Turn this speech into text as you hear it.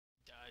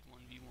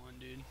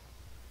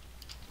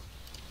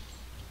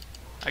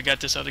I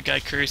got this other guy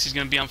cursed. He's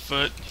gonna be on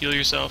foot. Heal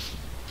yourself.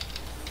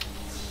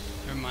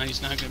 Never mind,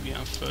 he's not gonna be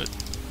on foot.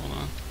 Hold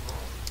on.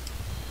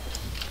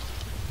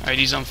 Alright,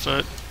 he's on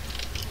foot.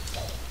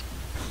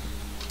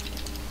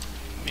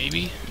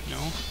 Maybe?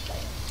 No.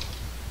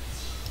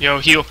 Yo,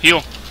 heal,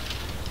 heal!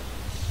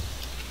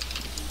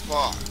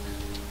 Fuck.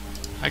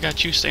 I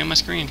got you, stay on my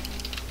screen.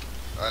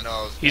 I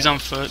know. He's on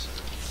foot.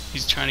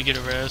 He's trying to get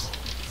a res.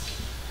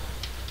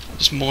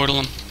 Just mortal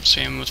him.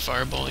 Same with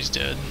fireball, he's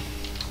dead.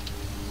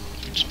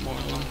 Just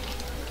mortal him.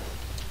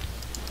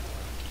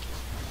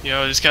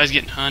 Yo, this guy's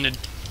getting hunted.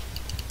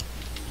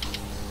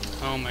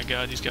 Oh my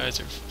god, these guys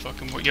are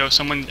fucking... Yo,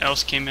 someone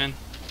else came in.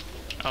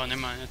 Oh,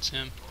 never mind, that's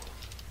him.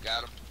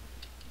 Got him.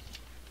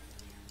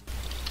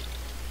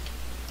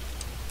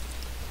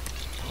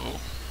 Oh.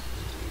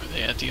 Are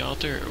they at the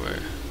altar or where?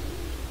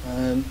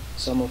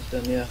 Some of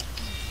them, yeah.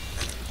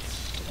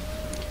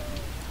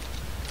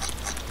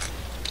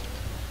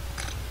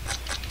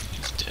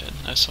 He's dead.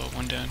 I saw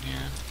one down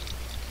here.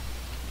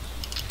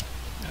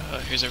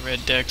 Here's a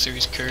red deck, so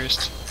he's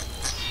cursed.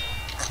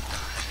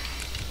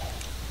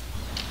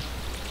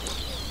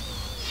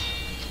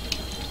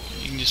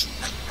 You can just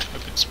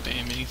fucking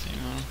spam anything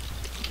on him.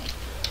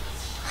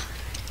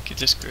 Get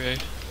this gray.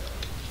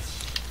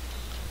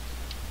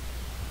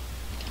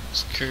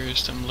 It's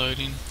cursed, I'm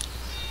loading.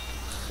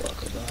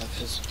 Fuck, I don't have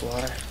his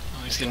supply.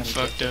 Oh, he's getting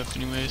fucked up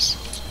anyways.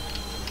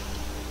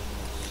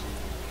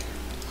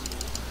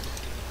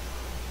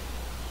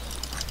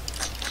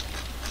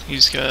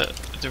 He's got...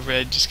 the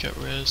red just got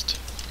rezzed.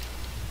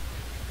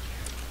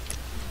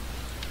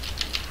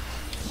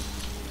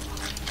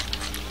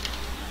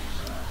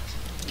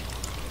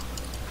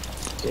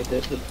 Okay,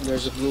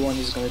 there's a blue one,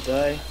 he's gonna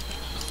die.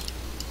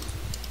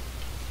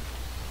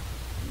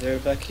 They're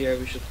back here,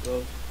 we should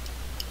go.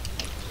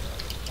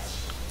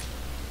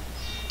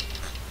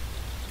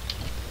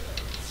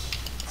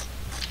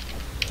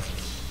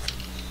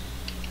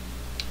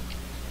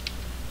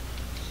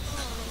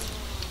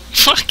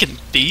 Fucking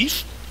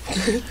thief!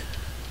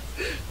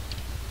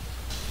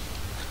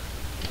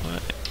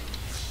 What?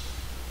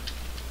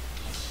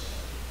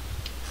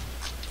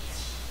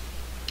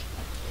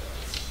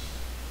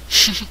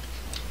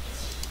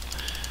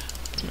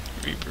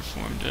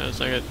 Reperformed as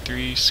I got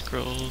 3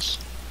 scrolls,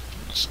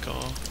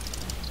 skull,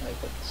 I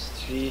got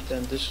 3,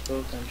 10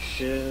 disco, 10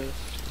 shift,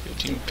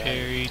 15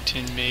 parry,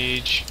 10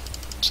 mage,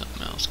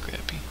 something else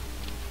crappy.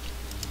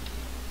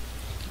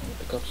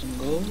 pick up some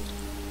gold.